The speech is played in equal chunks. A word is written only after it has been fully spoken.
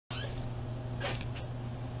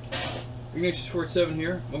Ignatius 47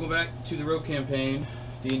 here. Welcome back to the Rogue Campaign,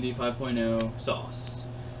 D&D 5.0 Sauce.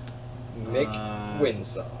 McWin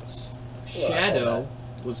Sauce. Shadow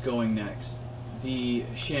was going next. The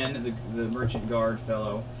Shen, the merchant guard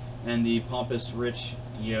fellow, and the pompous rich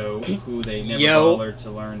Yo, who they never bothered to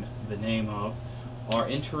learn the name of, are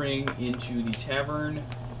entering into the tavern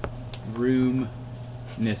room.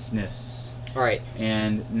 Alright.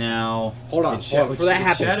 And now... Hold on, before that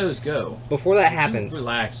happens. Shadows go. Before that happens.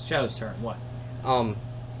 Relax. Shadow's turn. What?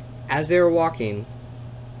 As they were walking,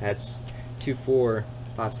 that's 2, 4,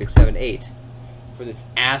 5, 6, 7, 8. For this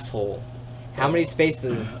asshole, how many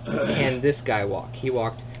spaces can this guy walk? He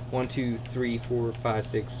walked 1, 2, 3, 4, 5,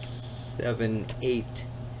 6, 7, 8,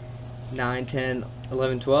 9, 10,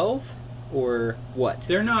 11, 12? Or what?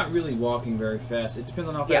 They're not really walking very fast. It depends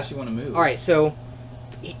on how fast you want to move. Alright, so...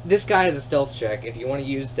 this guy has a stealth check if you want to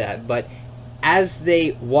use that, but as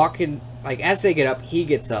they walk in, as they get up, he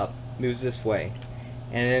gets up, moves this way,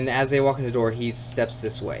 and then as they walk in the door, he steps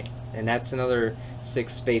this way, and that's another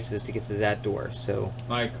 6 spaces to get to that door. So,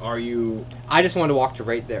 are you? I just wanted to walk to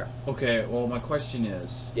right there. Okay. Well, my question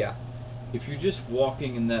is, if you're just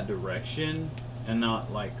walking in that direction and not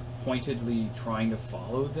pointedly trying to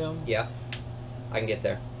follow them, I can get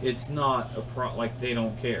there. It's not a they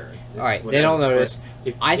don't care. All right, they don't notice.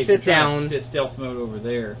 If I sit down. Stealth mode over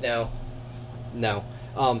there. No.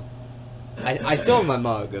 I still have my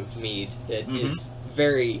mug of mead that is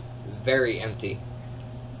very, very empty.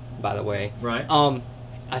 By the way. Right.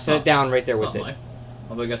 I set it down right there with it.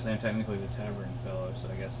 Although I guess I am technically the tavern fellow, so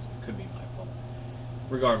I guess it could be my fault.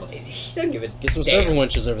 Regardless. He doesn't give a Get some server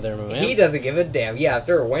wenches over there, my man. He doesn't give a damn. Yeah, if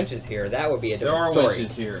there were wenches here, that would be a different story. There are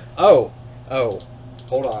wenches here. Oh,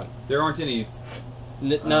 hold on. There aren't any.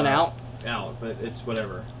 None out? Out, but it's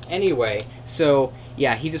whatever. Anyway, so,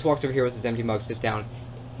 yeah, he just walks over here with his empty mug, sits down.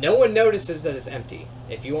 No one notices that it's empty.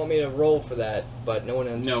 If you want me to roll for that, but no one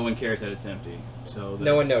notices. No one cares that it's empty. So that's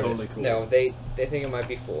no one noticed. Totally cool. No, they think it might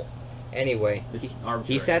be full. Anyway,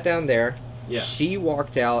 he sat down there. Yeah. She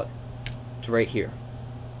walked out to right here.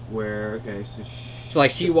 Where, okay, so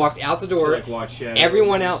she walked out the door. So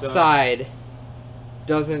everyone outside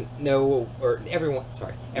doesn't know, or everyone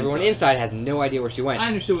inside has no idea where she went. I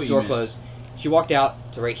understood what you meant. Door closed. She walked out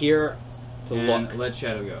to right here to look. Let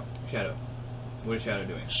Shadow go. Shadow. What is Shadow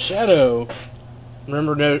doing? Shadow,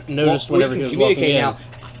 remember, noticed whenever he was walking in. Now,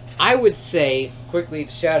 I would say quickly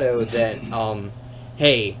to Shadow that,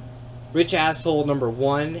 hey, rich asshole number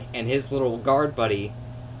 1 and his little guard buddy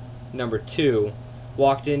number 2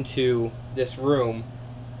 walked into this room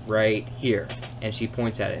right here, and she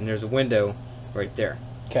points at it, and there's a window right there.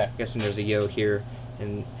 Okay. Guessing there's a Yo here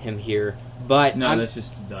and him here, but no, that's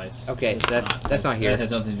just the dice. Okay, so that's not here. That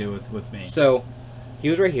has nothing to do with me. So he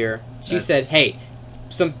was right here. She said, "Hey,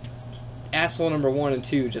 some asshole number 1 and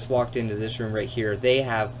 2 just walked into this room right here. They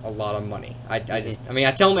have a lot of money." I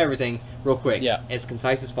tell them everything real quick, as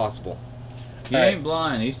concise as possible. He ain't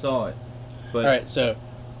blind. He saw it. But all right, so.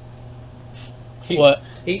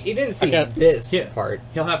 He didn't see this part.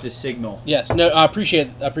 He'll have to signal. Yes, no, I appreciate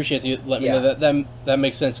you letting me know that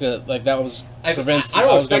makes sense. That was prevents. I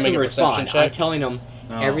don't expect him to respond. I'm telling him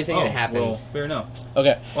everything that happened. Well, fair enough.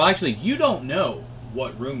 Okay. Well, actually, you don't know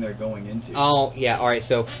what room they're going into. Oh yeah, all right.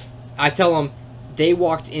 So I tell them they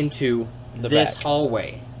walked into this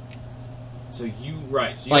hallway. So you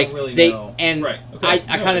So you don't really know. And right. Okay.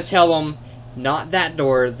 I kind of tell them not that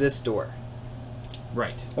door, this door.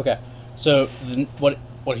 Right. Okay. So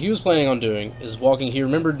what he was planning on doing is walking. He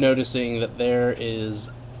remembered noticing that there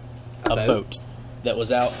is a boat that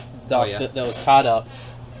was out docked, that was tied up.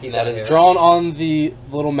 That is drawn on the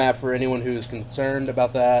little map for anyone who is concerned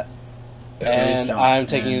about that. And I'm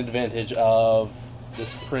taking advantage of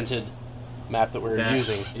this printed map that we're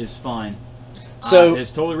using. Is fine. So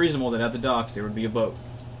it's totally reasonable that at the docks there would be a boat.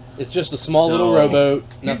 It's just a small little rowboat.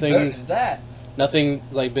 Nothing. What is that? Nothing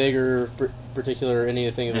big or particular or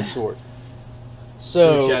anything of the sort.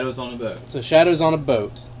 So Shadow's on a boat. So Shadow's on a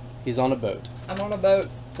boat. He's on a boat. I'm on a boat.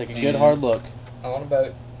 Take a good hard look. I'm on a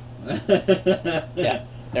boat. Yeah,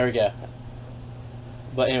 there we go.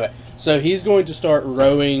 But anyway, so he's going to start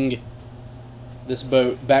rowing this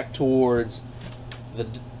boat back towards the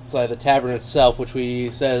tavern itself, which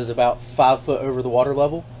we said is about 5 foot over the water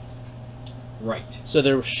level. Right. So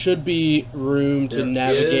there should be room to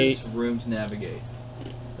navigate. There is room to navigate.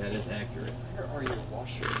 That is accurate. Where are your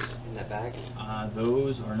washers in that bag?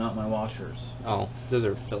 Those are not my washers. Oh, those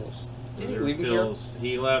are Phil's. Did he leave Phil's?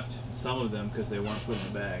 He left some of them because they weren't put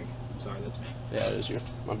in the bag. I'm sorry, that's me. Yeah, that is you.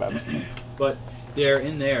 My bad. But they're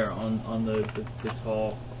in there on the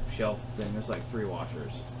tall shelf thing. There's like 3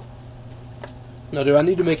 washers. Now, do I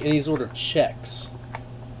need to make any sort of checks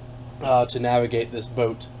to navigate this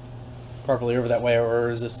boat properly over that way,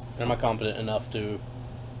 or am I competent enough to?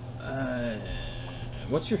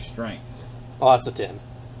 What's your strength? Oh, that's a 10.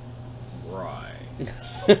 Right.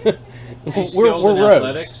 we're rogues.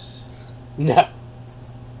 Athletics? No.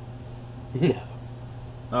 No.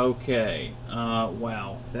 Okay.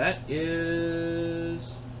 Wow. That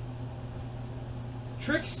is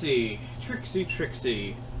Trixie.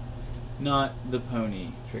 Trixie. Not the pony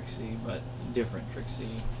Trixie, but different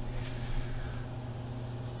Trixie.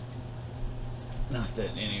 Not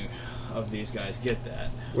that any of these guys get that.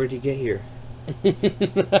 Where'd you get here?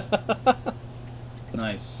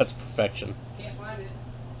 Nice. That's perfection. Can't find it.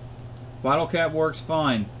 Bottle cap works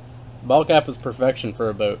fine. Bottle cap is perfection for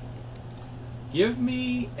a boat. Give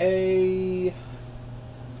me a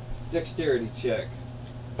dexterity check.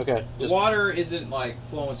 Okay. The water isn't like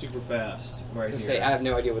flowing super fast right I here. say, I have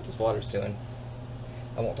no idea what this water's doing.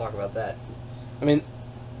 I won't talk about that. I mean,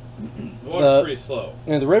 The water's pretty slow.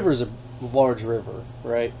 the river is a large river,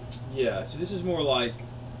 right? Yeah, so this is more like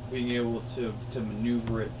being able to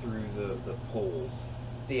maneuver it through the poles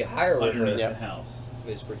The higher underneath river the house.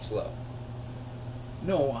 is pretty slow.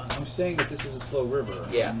 No, I'm saying that this is a slow river.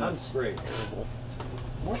 Yeah. And that's great.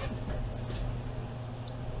 What?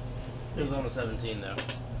 It was on a 17 though.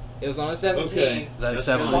 It was on a 17. Okay. Is that That's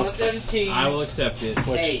It was on a acceptable? 17. I will accept it.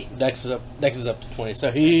 Which Hey. Dex is up to 20.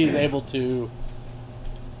 So he's able to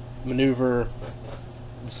maneuver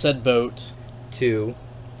said boat. 2.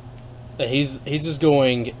 He's just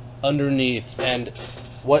going underneath, and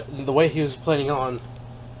the way he was planning on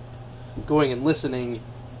going and listening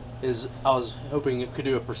is I was hoping it could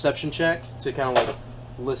do a perception check to kind of like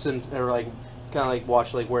listen or like kind of like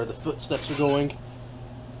watch like where the footsteps are going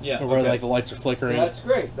Yeah. or where okay. like the lights are flickering. That's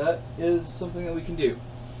great. That is something that we can do.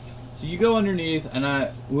 So you go underneath, and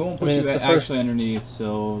we won't put it's you the first- actually underneath.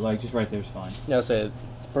 So like just right there's fine. Yeah, I'll say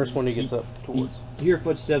first one he gets up towards. You hear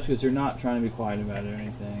footsteps because they're not trying to be quiet about it or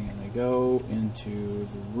anything, and they go into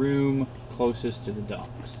the room closest to the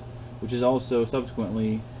docks, which is also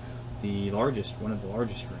subsequently one of the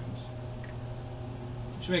largest rooms.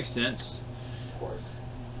 Which makes sense. Of course.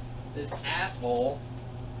 This asshole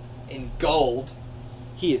in gold,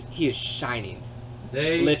 he is shining.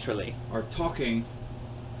 They Literally. are talking,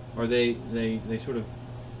 or they sort of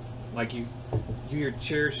like you hear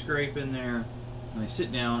chairs scrape in there, and they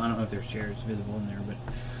sit down. I don't know if there's chairs visible in there, but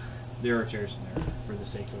there are chairs in there for the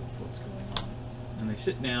sake of what's going on. And they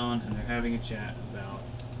sit down and they're having a chat about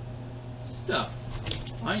stuff.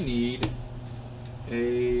 I need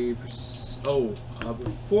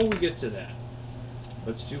before we get to that,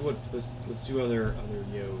 let's do other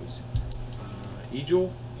yos.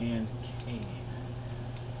 Egil and Kane,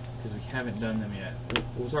 because we haven't done them yet.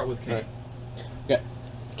 We'll start with Kane. Okay.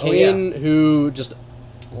 Oh, yeah. Kane, who just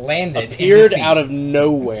Landed. appeared out of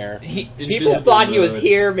nowhere. People Invisible thought he was mode.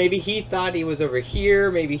 here. Maybe he thought he was over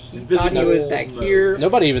here. Maybe he thought he Invisible was back mode. here.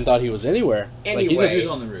 Nobody even thought he was anywhere. Anyway. He Like, was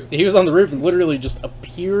on the roof. he was on the roof and literally just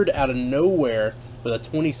appeared out of nowhere with a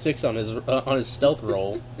 26 on his stealth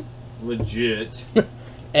roll. Legit.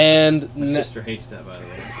 And My sister hates that, by the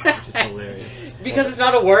way, which is hilarious. Because it's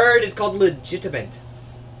not a word. It's called legitimate.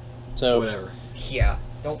 so Whatever. Yeah.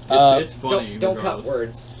 Don't It's funny. don't cut regardless.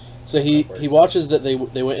 words. so he watches that they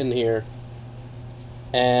went in here,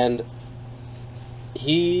 and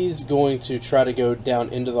he's going to try to go down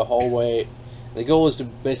into the hallway. The goal is to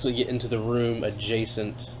basically get into the room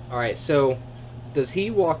adjacent. All right. So, does he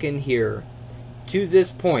walk in here to this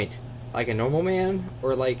point like a normal man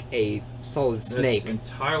or like a solid snake? That's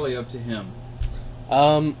entirely up to him.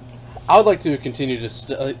 I would like to continue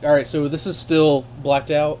to. All right, so this is still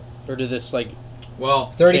blacked out, or did this like?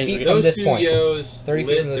 Well, 30 change feet it. from those this two point. yos 30 feet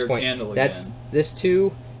lit from this their point. candle That's again. this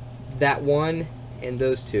 2, that 1, and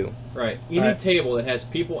those 2. Right. Any Alright. table that has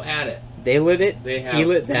people at it, They lit it. they have he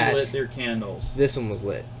lit that. lit their candles. This one was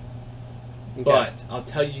lit. Okay. But I'll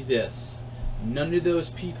tell you this: none of those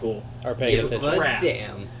people Are paying Give attention. a Crap.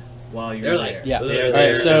 damn. while you're They're there. like, Yeah. They're Alright,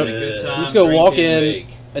 there so having a good time, I'm just gonna walk drinking,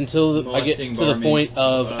 in until I get molesting to the bar point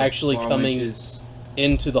of bar actually coming wenches.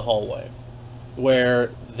 into the hallway,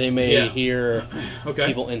 where they may Yeah. hear Okay.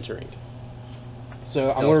 people entering. So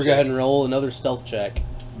Stealth I'm going to go check. ahead and roll another stealth check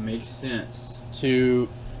Makes sense. to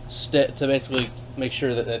basically make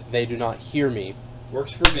sure that they do not hear me.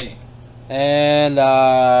 Works for me. And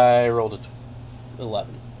I rolled a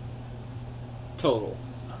 11 Total.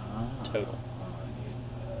 total. I need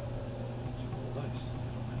to roll dice. I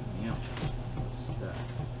don't have any out. What's that?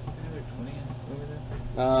 Is there 20 over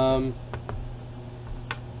there?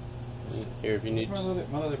 Here, if you need. My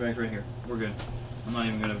leather bag's right here. We're good. I'm not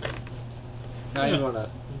even gonna Now you wanna.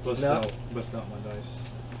 bust No. out my dice.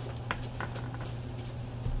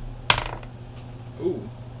 Ooh.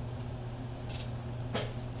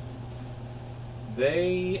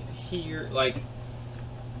 They hear, like,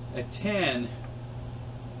 at 10.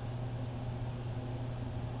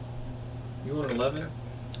 You want 11?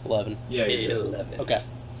 11. Yeah, you're good. 11. Okay.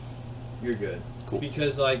 You're good. Cool.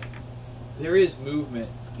 Because, like, there is movement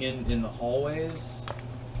in the hallways.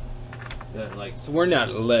 That, like... So we're not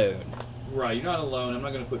alone. Right, you're not alone. I'm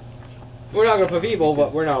not going to put... We're not going to put people,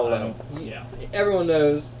 but we're not I alone. don't- Yeah. Everyone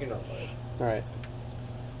knows you're not alone. Alright.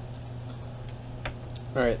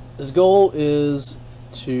 Alright. His goal is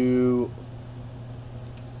to...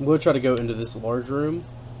 I'm going to try to go into this large room.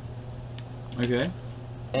 Okay.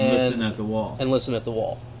 And listen at the wall. And listen at the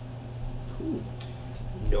wall. Cool.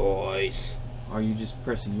 Nice. Are you just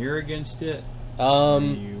pressing ear against it? What are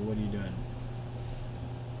you doing?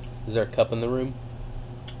 Is there a cup in the room?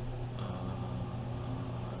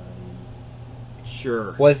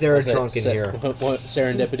 Sure. Was there a Okay, drunk in here? What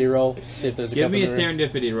serendipity roll? See if there's a Give cup me a in the room.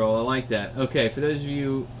 serendipity roll. I like that. Okay, for those of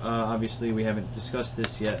you, obviously we haven't discussed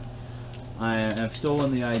this yet. I have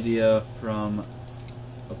stolen the idea from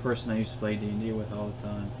a person I used to play D&D with all the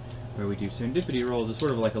time, where we do serendipity rolls. It's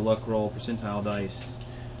sort of like a luck roll, percentile dice,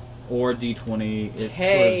 or D20. It sort of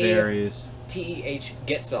varies. TEH,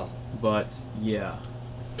 get some. But yeah,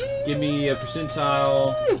 give me a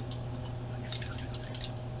percentile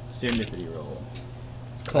serendipity roll.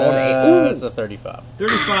 It's called a... That's a 35.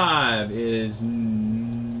 35 is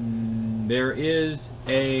there is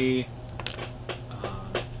a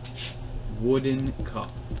wooden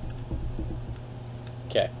cup.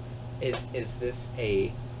 Okay. Is this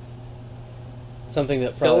a Something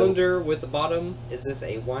that cylinder with a bottom? Is this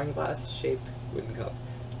a wine glass shaped wooden cup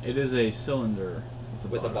It is a cylinder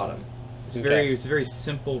with a bottom? It's Okay. it's a very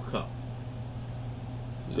simple cup.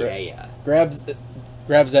 Yeah. grabs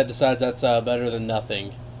that, decides that's better than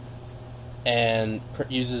nothing, and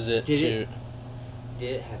uses it Did to. it-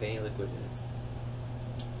 Did it have any liquid in it?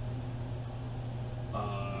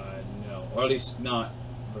 No, or at least not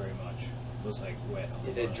very much. It was like wet. On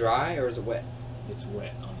Is the it bottom. dry or is it wet? It's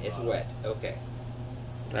wet. On the It's bottom. wet. Okay.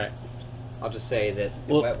 Alright. I'll just say that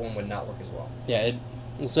the Well- wet one would not work as well. Yeah,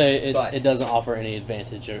 we'll say But- it doesn't offer any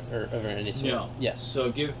advantage or of any sort. No. Yes.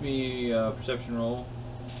 So give me a perception roll.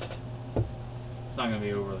 It's not going to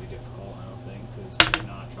be overly difficult, I don't think, because you're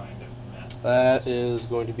not trying to mess. That is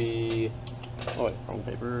going to be. Oh wait, wrong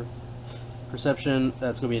paper. Perception.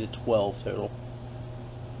 That's going to be a 12 total.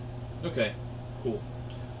 Okay, cool.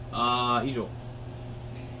 Egil,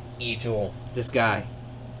 Egil, this guy.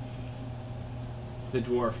 the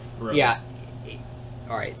dwarf. Really. Yeah.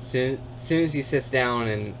 Alright, soon as he sits down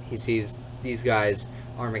and he sees these guys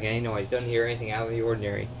aren't making any noise, doesn't hear anything out of the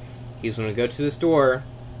ordinary, he's going to go to this door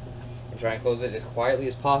and try and close it as quietly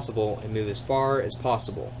as possible and move as far as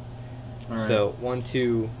possible. All right. So, 1,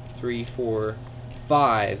 2, 3, 4,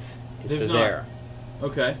 5 is There's to not- there.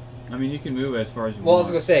 Okay. I mean, you can move as far as you Well, I want.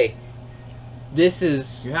 was going to say, this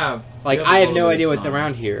is... You have. Like, you I have a no little idea bit of what's time.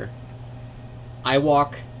 around here. I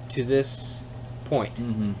walk to this point.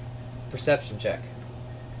 Mm-hmm. Perception check.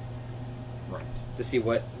 Right. To see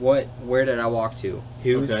where did I walk to?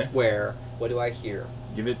 Who's Okay. where? What do I hear?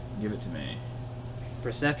 Give it to me.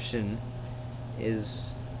 Perception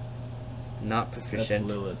is not proficient.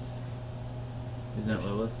 That's Lilith. Isn't that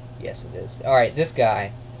Lilith? Yes, it is. Alright, this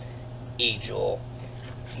guy, Egil.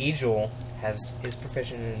 Egil is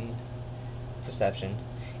proficient in perception.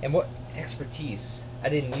 And what expertise? I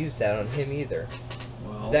didn't use that on him either.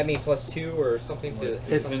 Well, Does that mean +2 or something to...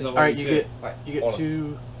 It's Depends on all what right. you You pick. get Alright, you get hold on.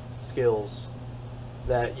 2 skills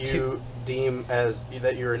that you Two. deem as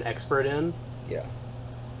that you're an expert in. Yeah.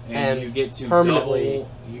 and and you get to permanently- double,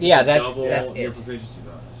 you get Yeah, to that's double it. your proficiency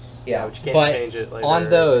bonus. Yeah, which you can't but change it later. on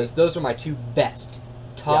those are my 2 best.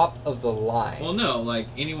 Top of the line. Well, no, like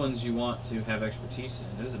any ones you want to have expertise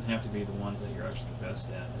in. It doesn't have to be the ones that you're actually best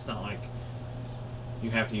at. It's not like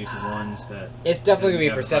you have to use the ones that. It's definitely going to you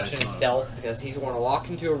be have the perception and highest stealth modifier. because he's going to walk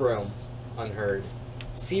into a room unheard,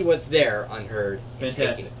 see what's there unheard, and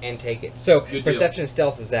Fantastic. take it. So, Good deal. perception and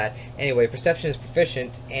stealth is that. Anyway, perception is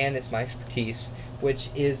proficient, and it's my expertise, which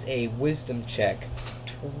is a wisdom check.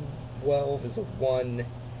 12 is a 1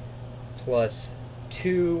 plus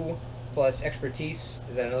 2 plus expertise.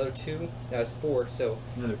 Is that another 2? No, it's 4, so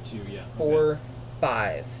Another 2, yeah. 4,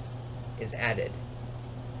 5 is added.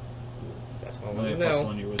 That's what I Only want a to plus know.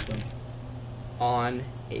 1 your wisdom. On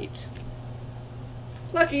 8.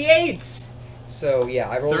 Lucky 8s! So, yeah,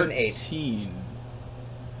 I rolled an 8. 13.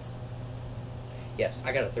 Yes,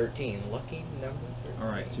 I got a 13. Lucky number 13. All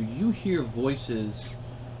right, so you hear voices,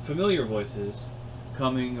 familiar voices,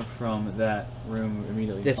 coming from that room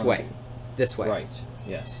immediately. in This front of way. you. This way. Right.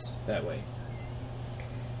 Yes, that way.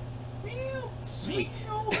 Sweet.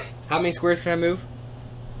 How many squares can I move?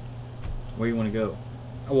 Where you want to go?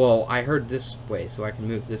 Well, I heard this way, so I can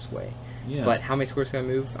move this way. Yeah. But how many squares can I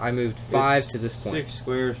move? I moved 5 to this point. 6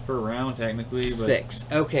 squares per round, technically. But...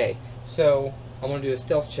 6. Okay, so I'm going to do a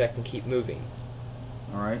stealth check and keep moving.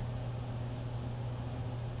 Alright.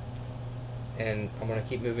 And I'm going to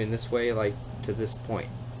keep moving this way, like, to this point.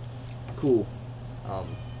 Cool.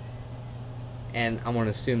 And I'm going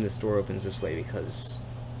to assume this door opens this way because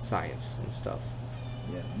science and stuff.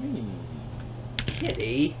 Yeah.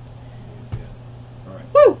 Kitty. Alright.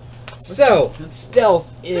 Woo! So,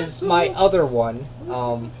 stealth is my other one.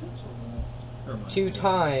 2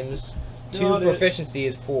 times 2 proficiency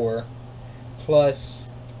is 4, plus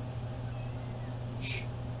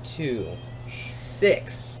 2,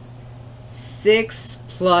 6. 6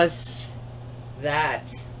 plus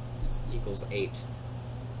that equals 8.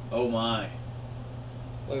 Oh my.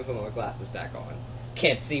 Let me put my glasses back on.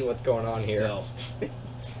 Can't see what's going on here. Stealth.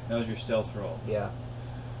 That was your stealth roll. Yeah.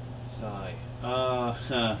 Sigh.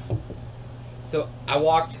 So I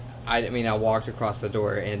walked across the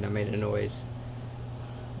door and I made a noise.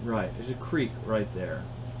 Right. There's a creek right there.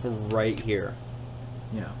 Right here.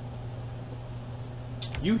 Yeah.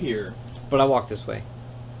 You hear. But I walked this way.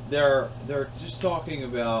 They're just talking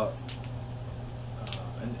about,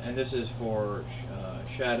 and this is for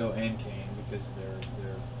Shadow and Kane because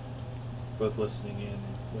they're both listening in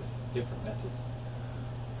with different methods.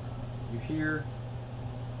 You hear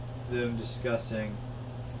them discussing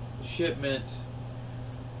the shipment,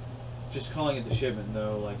 just calling it the shipment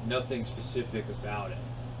though, like nothing specific about it,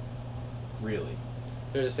 really.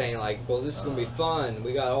 They're just saying like, well, this is gonna be fun.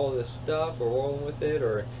 We got all this stuff. We're rolling with it,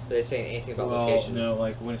 or are they saying anything about location? No,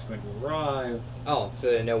 like when it's going to arrive. Oh,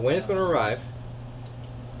 so they know when it's gonna arrive.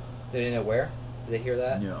 They didn't know where. Did they hear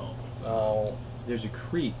that? No. Oh. There's a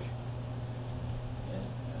creak in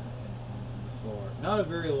the floor. Not a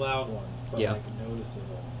very loud one, but Yeah. like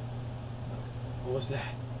noticeable. What was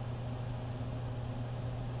that?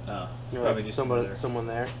 Probably just someone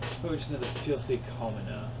there. Probably just another filthy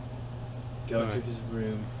commoner. Go Alright. to his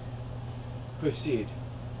room. Proceed.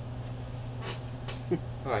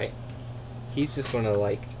 Alright. He's just gonna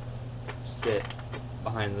like sit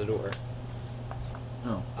behind the door.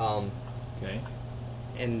 Oh. Okay.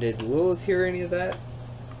 And did Lilith hear any of that?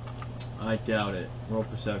 I doubt it. Roll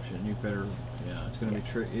perception. You better. Yeah, it's gonna be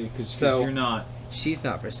tricky because So- you're not. She's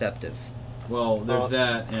not perceptive. Well, there's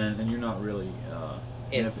that, and you're not really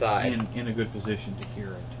Inside. in a good position to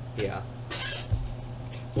hear it. Yeah.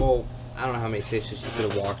 Well, I don't know how many spaces she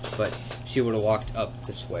could have walked, but she would have walked up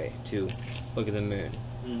this way to look at the moon.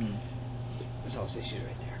 Mm-hmm. So I'll say she's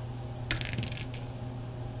right there.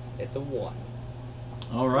 It's a 1.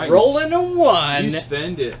 All right. Rolling a 1. You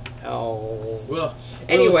spend it. Oh. Well.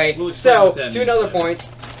 Anyway, we'll so expand that to another next point,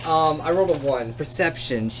 I rolled a 1.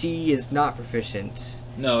 Perception. She is not proficient.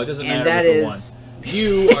 No, it doesn't And matter. that with the is. one.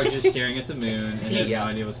 You are just staring at the moon and have Yeah.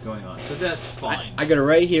 no idea what's going on. So that's fine. I got it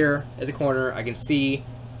right here at the corner. I can see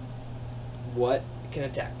what can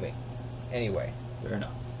attack me. Anyway. Fair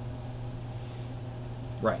enough.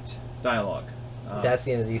 Right. Dialogue. That's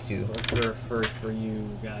the end of these two. Let's go first for you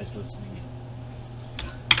guys listening.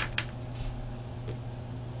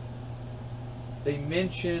 They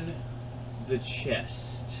mention the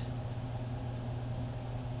chest.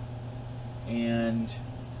 And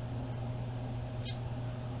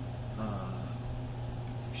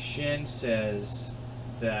Shen says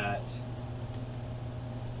that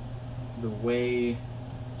the way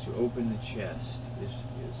to open the chest is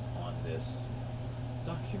on this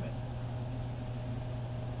document.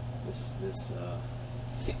 This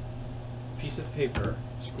piece of paper,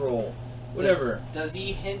 scroll, whatever. Does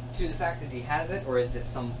he hint to the fact that he has it, or is it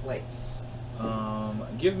someplace?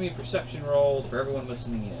 Give me perception rolls for everyone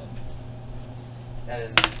listening in. That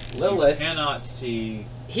is Lilith. You cannot see.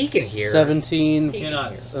 He can hear. 17. He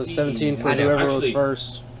Cannot can see. 17 for I know. whoever Actually, was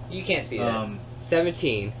first. You can't see that.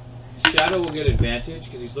 17. Shadow will get advantage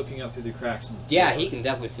because he's looking up through the cracks in the floor. Yeah, he can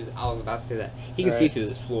definitely see. I was about to say that. He can see Alright. through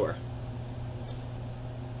this floor.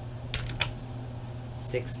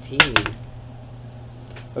 16.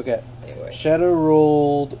 Okay. Anyway. Shadow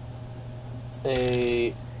rolled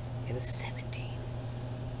a. And a 17.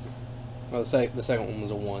 Well, the second one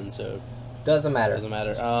was a 1, so Doesn't matter. doesn't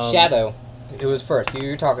matter. Shadow. It was first. Who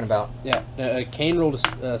you're talking about? Yeah. Kane rolled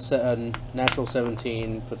a natural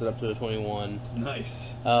 17, puts it up to a 21.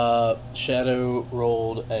 Nice. Shadow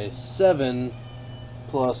rolled a 7,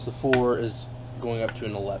 plus the 4 is going up to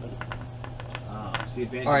an 11. See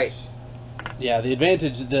advantage. Alright. Yeah, the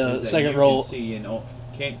advantage, is the that second you roll. Can see and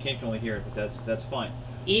can't only hear it, but that's fine.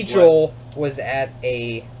 Each roll was at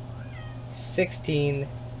a 16,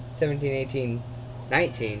 17, 18,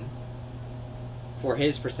 19 for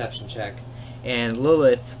his perception check. And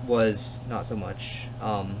Lilith was not so much.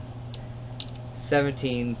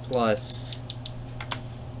 17 plus...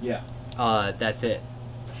 Yeah. That's it.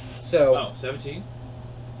 So... Oh, 17?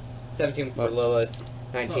 17 for Lilith,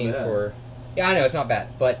 19 bad. for... Yeah, I know, it's not bad.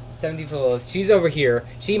 But 17 for Lilith. She's over here.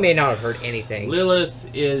 She may not have heard anything. Lilith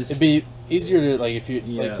is... It'd be easier to, like, if you,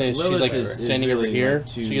 Yeah, like, say Lilith she's, like, is standing really over here,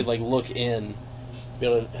 like to- she could, like, look in, be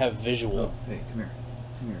able to have visual. Oh, hey, come here.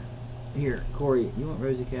 Come here. Here, Corey, you want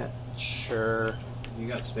Rosie Cat? Sure. You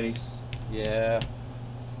got space? Yeah.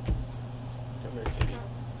 Come here, kitty.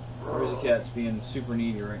 Rosie Cat's being super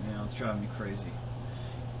needy right now. It's driving me crazy.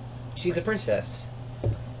 She's a princess.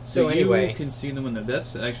 So anyway... you can see the window.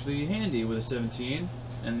 That's actually handy with a 17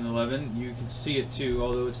 and an 11. You can see it too,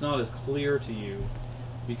 although it's not as clear to you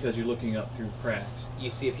because you're looking up through cracks. You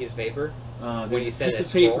see a piece of paper? There's you a said piece of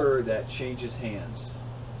it's full? paper that changes hands.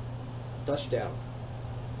 Touchdown.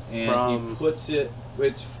 And From- he puts it...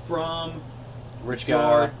 It's from Rich the guy.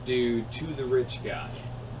 guard dude to the rich guy.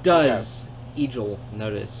 Does Egil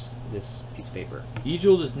notice this piece of paper?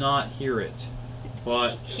 Egil does not hear it,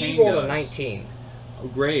 but He Kane rolled does. a 19. Oh,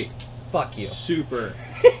 great. Fuck you. Super.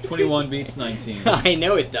 21 beats 19. I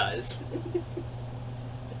know it does.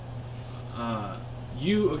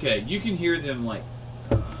 You can hear them like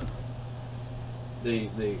they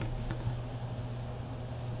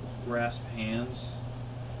grasp hands,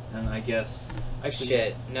 and I guess actually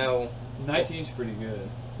Shit, no. 19's pretty good.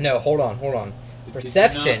 No, hold on. Did you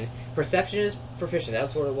Perception. Perception is proficient.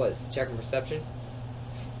 That's what it was. Checking perception.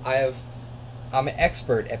 I'm an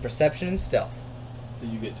expert at perception and stealth. So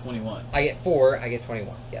you get 21. I get 4. I get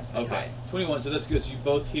 21. Yes, I Okay, tied. 21. So that's good. So you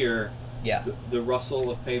both hear Yeah. the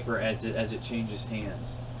rustle of paper as it changes hands,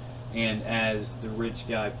 and as the rich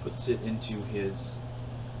guy puts it onto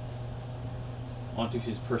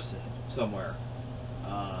his person somewhere.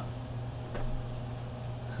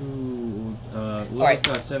 Lilith right.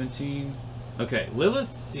 got 17. Okay,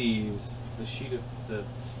 Lilith sees the sheet of the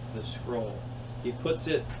scroll. He puts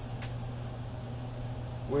it.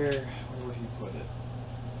 Where would he put it?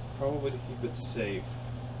 Probably to keep it safe.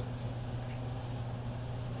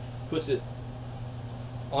 Puts it.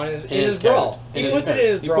 On his In in his his bra. coat. He In his puts it coat. in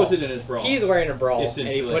his He bra. puts it in his bra. He's wearing a bra, and he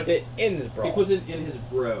Essentially. puts it in his bra. He puts it in his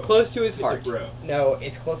bro. Close to his It's a heart. bro. No,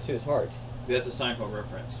 it's close to his heart. That's a Seinfeld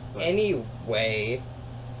reference. But Anyway,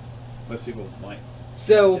 most people might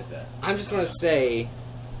so get that. I'm just gonna say,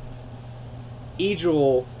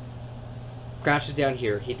 Egil crouches down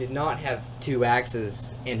here. He did not have 2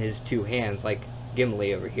 axes in his 2 hands like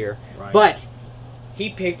Gimli over here, Right. but he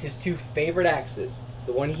picked his 2 favorite axes,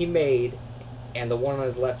 the one he made and the one on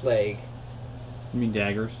his left leg. You mean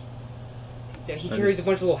daggers? He That carries is- a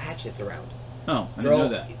bunch of little hatchets around. Oh, I They're didn't all- know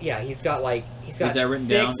that. Yeah, he's got like Is that written 6,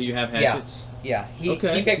 down? Do you have hatchets? Yeah, he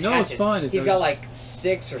Okay. picked No, it's hatchets. fine. If He's there's- got like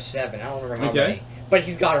 6 or 7. I don't remember how Okay. many. But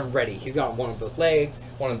he's got them ready. He's got one on both legs,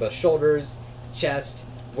 one on both shoulders, chest,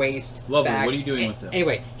 waist, Lovely. back. What are you doing with them?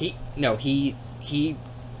 Anyway, he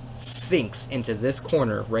sinks into this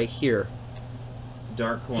corner right here. It's a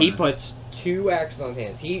dark corner. He puts 2 axes on his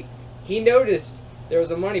hands. He noticed there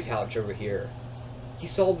was a money pouch over here. He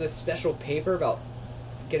saw this special paper about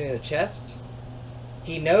getting a chest.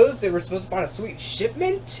 He knows they were supposed to find a sweet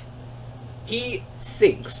shipment. He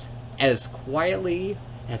sinks as quietly,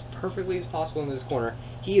 as perfectly as possible in this corner.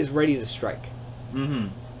 He is ready to strike. Mm-hmm.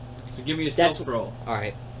 So give me a stealth That's- roll.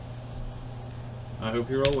 Alright, I hope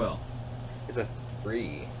you roll well. it's a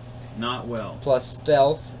 3. Not well. Plus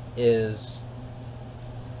stealth is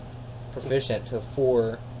proficient to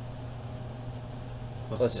 4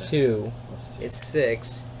 plus six. 2 Plus two. is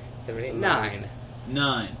 6, 7, 8, 9.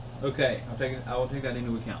 9. Okay, I will take that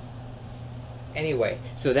into account. Anyway,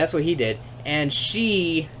 so that's what he did, and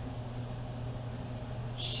she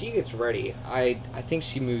gets ready. I think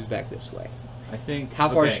she moves back this way. I think. How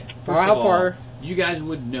far? Okay, How first of all, far? You guys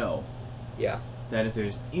would know Yeah. that if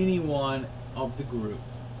there's anyone of the group,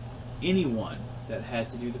 anyone that has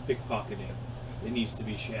to do the pickpocketing, it needs to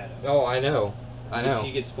be Shadow. Oh, I know. I know.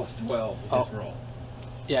 He gets plus 12 to his roll.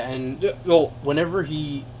 Yeah, and Well, whenever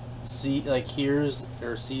he hears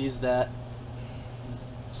or sees that,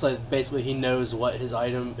 so basically he knows what his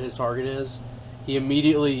target is, he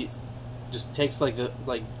immediately just takes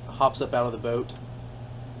hops up out of the boat,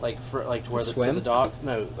 to where to swim? the dock.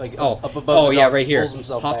 No, Oh. up above. Oh the yeah, docks, right here. Pulls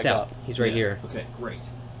himself Hops back out. up. He's right Yeah. here. Okay, great.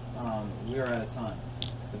 We are out of time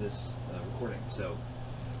for this recording, so.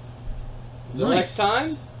 So Nice. next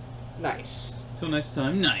time, nice. Till next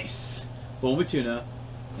time, nice. Bomba tuna,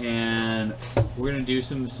 and we're gonna do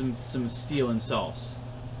some steel and sauce.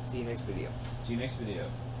 See you next video. See you next video.